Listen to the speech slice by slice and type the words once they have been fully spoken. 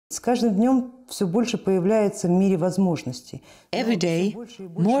Every day,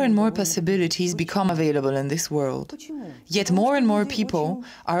 more and more possibilities become available in this world. Yet more and more people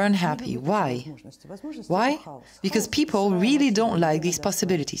are unhappy. Why? Why? Because people really don't like these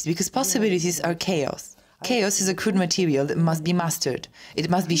possibilities, because possibilities are chaos. Chaos is a crude material that must be mastered.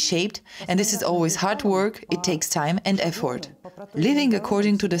 It must be shaped, and this is always hard work, it takes time and effort. Living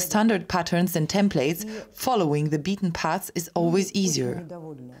according to the standard patterns and templates, following the beaten paths is always easier.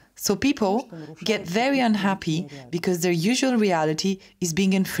 So people get very unhappy because their usual reality is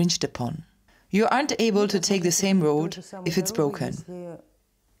being infringed upon. You aren't able to take the same road if it's broken.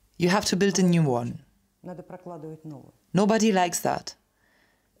 You have to build a new one. Nobody likes that.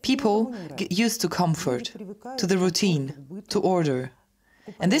 People get used to comfort, to the routine, to order.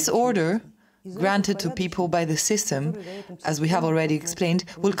 And this order, granted to people by the system, as we have already explained,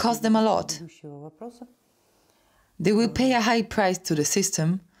 will cost them a lot. They will pay a high price to the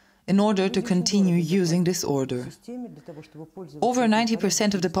system in order to continue using this order. Over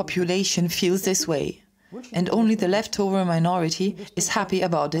 90% of the population feels this way, and only the leftover minority is happy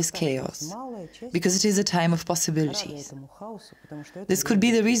about this chaos, because it is a time of possibilities. This could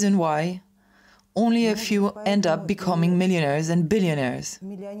be the reason why only a few end up becoming millionaires and billionaires,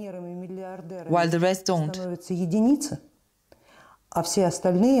 while the rest don't.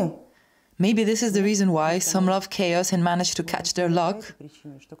 Maybe this is the reason why some love chaos and manage to catch their luck,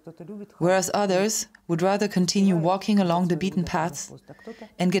 whereas others would rather continue walking along the beaten paths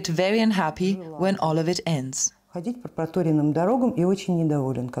and get very unhappy when all of it ends.